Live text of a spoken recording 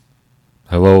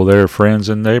Hello there, friends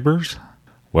and neighbors.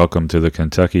 Welcome to the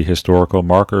Kentucky Historical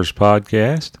Markers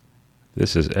Podcast.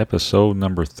 This is episode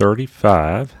number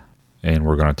 35, and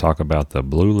we're going to talk about the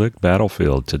Blue Lick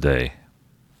Battlefield today.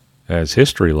 As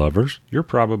history lovers, you're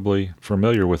probably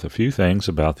familiar with a few things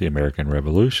about the American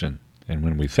Revolution. And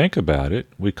when we think about it,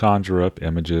 we conjure up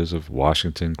images of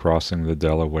Washington crossing the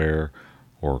Delaware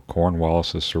or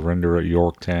Cornwallis' surrender at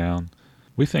Yorktown.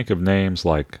 We think of names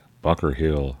like Bunker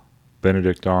Hill,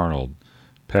 Benedict Arnold,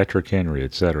 Patrick Henry,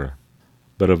 etc.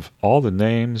 But of all the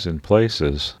names and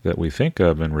places that we think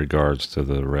of in regards to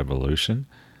the Revolution,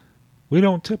 we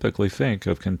don't typically think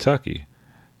of Kentucky,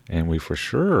 and we for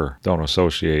sure don't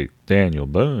associate Daniel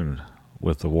Boone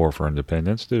with the War for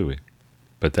Independence, do we?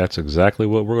 But that's exactly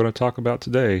what we're going to talk about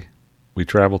today. We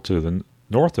travel to the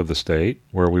north of the state,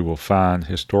 where we will find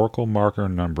historical marker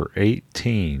number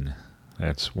 18.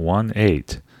 That's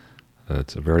 1-8.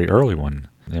 That's a very early one.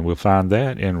 And we'll find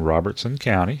that in Robertson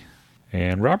County.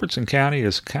 And Robertson County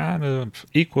is kind of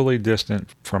equally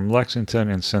distant from Lexington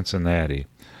and Cincinnati,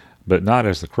 but not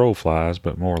as the crow flies,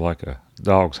 but more like a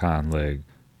dog's hind leg.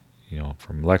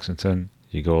 From Lexington,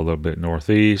 you go a little bit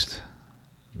northeast,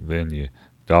 then you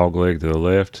dog leg to the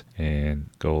left and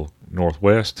go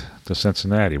northwest to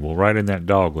Cincinnati. Well, right in that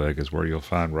dog leg is where you'll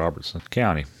find Robertson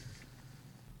County.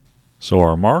 So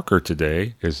our marker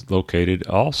today is located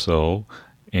also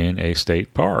in a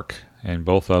state park, and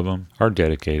both of them are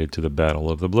dedicated to the Battle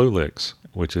of the Blue Licks,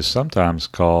 which is sometimes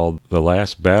called the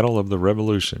last battle of the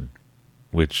Revolution,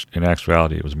 which in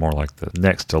actuality it was more like the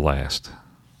next to last.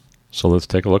 So let's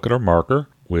take a look at our marker,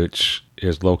 which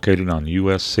is located on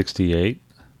US 68,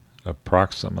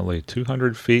 approximately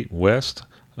 200 feet west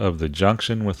of the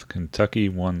junction with Kentucky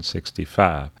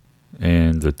 165.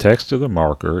 And the text of the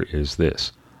marker is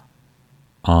this: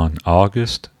 on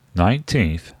August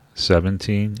 19th,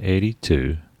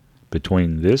 1782,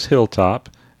 between this hilltop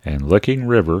and Licking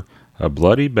River, a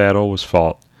bloody battle was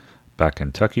fought by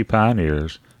Kentucky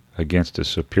pioneers against a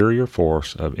superior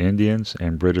force of Indians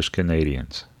and British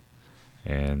Canadians.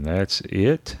 And that's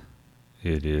it.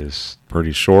 It is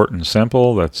pretty short and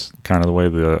simple. That's kind of the way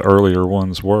the earlier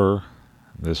ones were.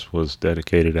 This was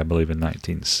dedicated, I believe, in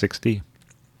 1960.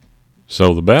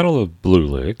 So the Battle of Blue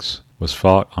Licks was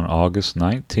fought on August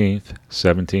 19th,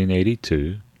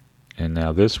 1782. And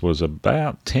now this was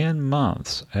about 10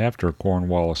 months after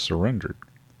Cornwallis surrendered.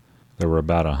 There were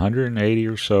about 180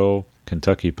 or so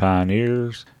Kentucky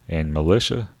pioneers and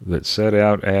militia that set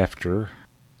out after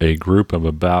a group of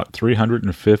about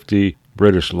 350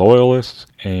 British loyalists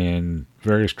and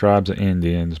various tribes of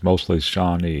Indians, mostly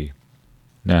Shawnee.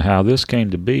 Now how this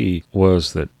came to be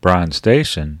was that Bryan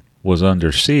Station was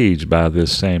under siege by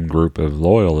this same group of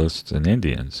loyalists and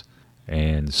Indians.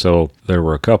 And so there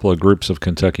were a couple of groups of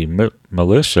Kentucky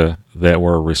militia that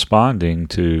were responding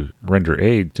to render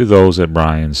aid to those at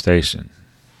Bryan Station.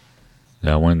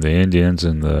 Now, when the Indians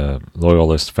and the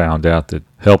Loyalists found out that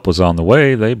help was on the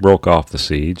way, they broke off the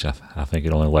siege. I think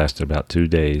it only lasted about 2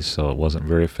 days, so it wasn't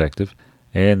very effective,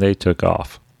 and they took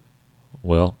off.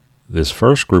 Well, this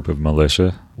first group of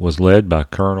militia was led by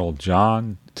Colonel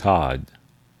John Todd,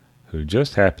 who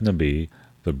just happened to be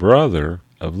the brother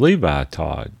of Levi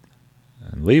Todd.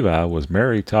 And Levi was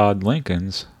Mary Todd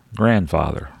Lincoln's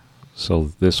grandfather.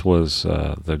 So this was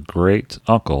the great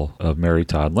uncle of Mary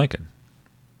Todd Lincoln.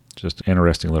 Just an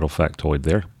interesting little factoid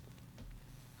there.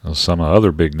 Now, some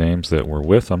other big names that were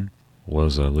with them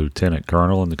was a lieutenant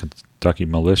colonel in the Kentucky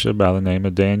militia by the name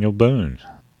of Daniel Boone.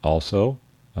 Also,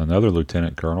 another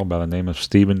lieutenant colonel by the name of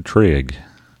Stephen Trigg.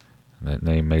 That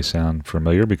name may sound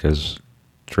familiar because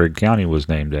Trigg County was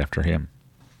named after him.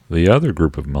 The other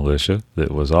group of militia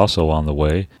that was also on the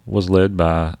way was led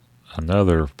by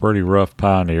another pretty rough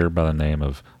pioneer by the name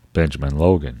of Benjamin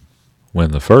Logan.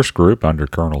 When the first group under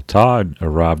Colonel Todd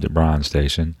arrived at Bryan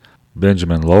Station,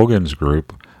 Benjamin Logan's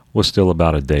group was still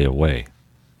about a day away.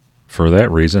 For that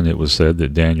reason, it was said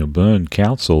that Daniel Boone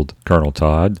counseled Colonel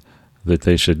Todd that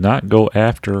they should not go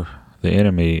after the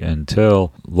enemy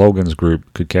until Logan's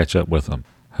group could catch up with them.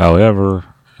 However,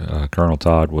 Colonel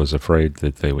Todd was afraid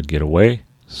that they would get away,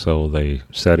 so they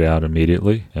set out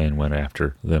immediately and went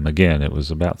after them again. It was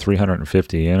about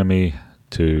 350 enemy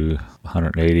to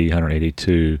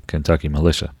 182 Kentucky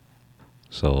militia.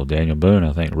 So Daniel Boone,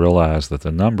 I think, realized that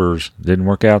the numbers didn't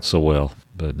work out so well,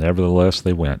 but nevertheless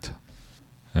they went.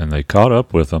 And they caught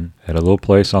up with them at a little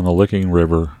place on the Licking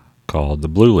River called the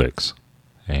Blue Licks.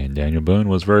 And Daniel Boone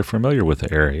was very familiar with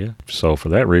the area. So for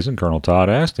that reason, Colonel Todd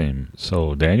asked him,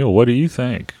 "So Daniel, what do you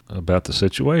think about the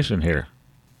situation here?"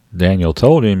 Daniel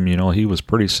told him, he was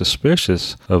pretty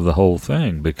suspicious of the whole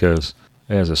thing because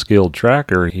As a skilled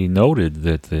tracker, he noted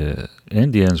that the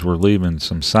Indians were leaving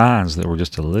some signs that were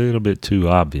just a little bit too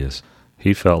obvious.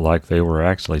 He felt like they were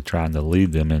actually trying to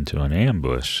lead them into an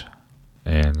ambush.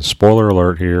 And spoiler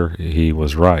alert here, he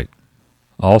was right.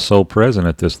 Also present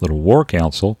at this little war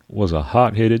council was a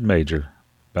hot-headed major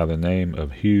by the name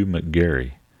of Hugh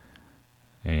McGarry.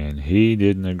 And he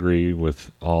didn't agree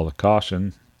with all the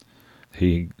caution.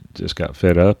 He just got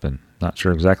fed up and not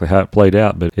sure exactly how it played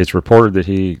out, but it's reported that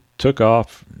he took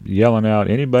off yelling out,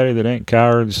 "Anybody that ain't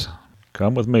cowards,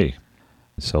 come with me."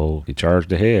 So he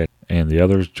charged ahead, and the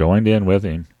others joined in with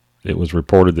him. It was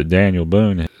reported that Daniel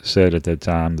Boone said at that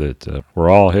time that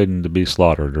we're all heading to be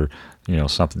slaughtered, or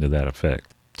something to that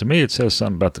effect. To me, it says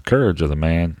something about the courage of the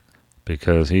man,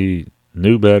 because he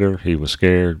knew better, he was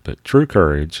scared, but true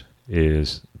courage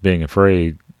is being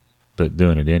afraid but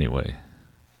doing it anyway.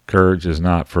 Courage is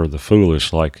not for the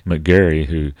foolish like McGarry,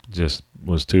 who just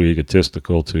was too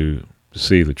egotistical to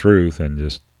see the truth and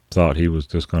just thought he was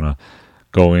just going to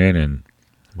go in and,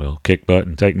 kick butt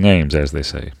and take names, as they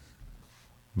say.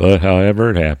 But however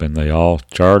it happened, they all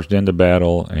charged into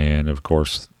battle, and of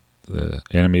course the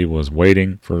enemy was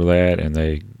waiting for that, and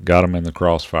they got them in the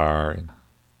crossfire. And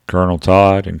Colonel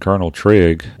Todd and Colonel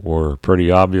Trigg were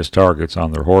pretty obvious targets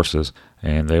on their horses,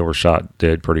 and they were shot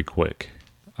dead pretty quick.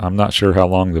 I'm not sure how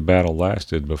long the battle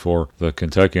lasted before the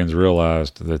Kentuckians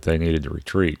realized that they needed to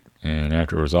retreat, and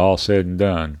after it was all said and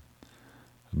done,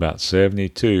 about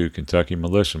 72 Kentucky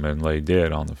militiamen lay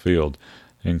dead on the field,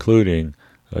 including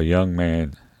a young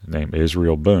man named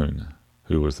Israel Boone,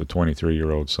 who was the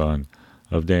 23-year-old son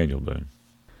of Daniel Boone.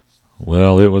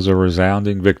 Well, it was a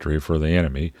resounding victory for the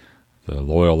enemy, the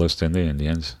Loyalists and the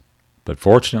Indians, but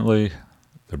fortunately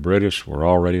the British were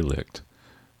already licked.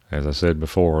 As I said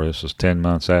before, this was 10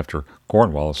 months after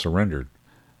Cornwallis surrendered.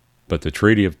 But the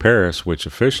Treaty of Paris, which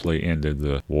officially ended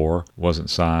the war, wasn't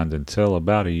signed until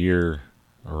about a year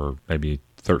or maybe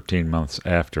 13 months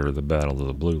after the Battle of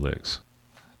the Blue Licks.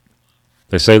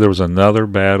 They say there was another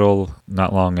battle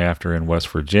not long after in West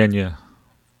Virginia,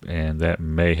 and that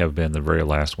may have been the very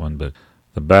last one, but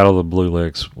the Battle of the Blue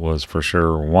Licks was for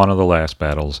sure one of the last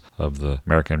battles of the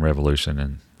American Revolution,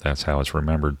 and that's how it's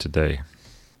remembered today.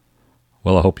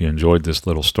 Well, I hope you enjoyed this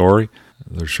little story.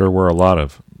 There sure were a lot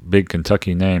of big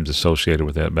Kentucky names associated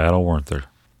with that battle, weren't there?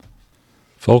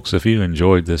 Folks, if you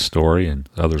enjoyed this story and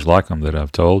others like them that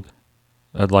I've told,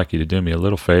 I'd like you to do me a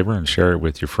little favor and share it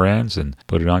with your friends and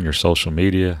put it on your social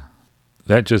media.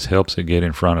 That just helps it get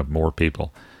in front of more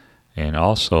people. And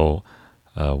also,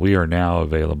 we are now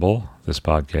available, this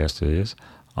podcast is,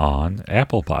 on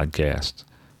Apple Podcasts.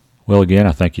 Well, again,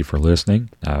 I thank you for listening.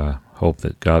 I hope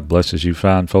that God blesses you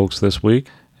fine folks this week,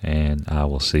 and I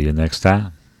will see you next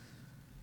time.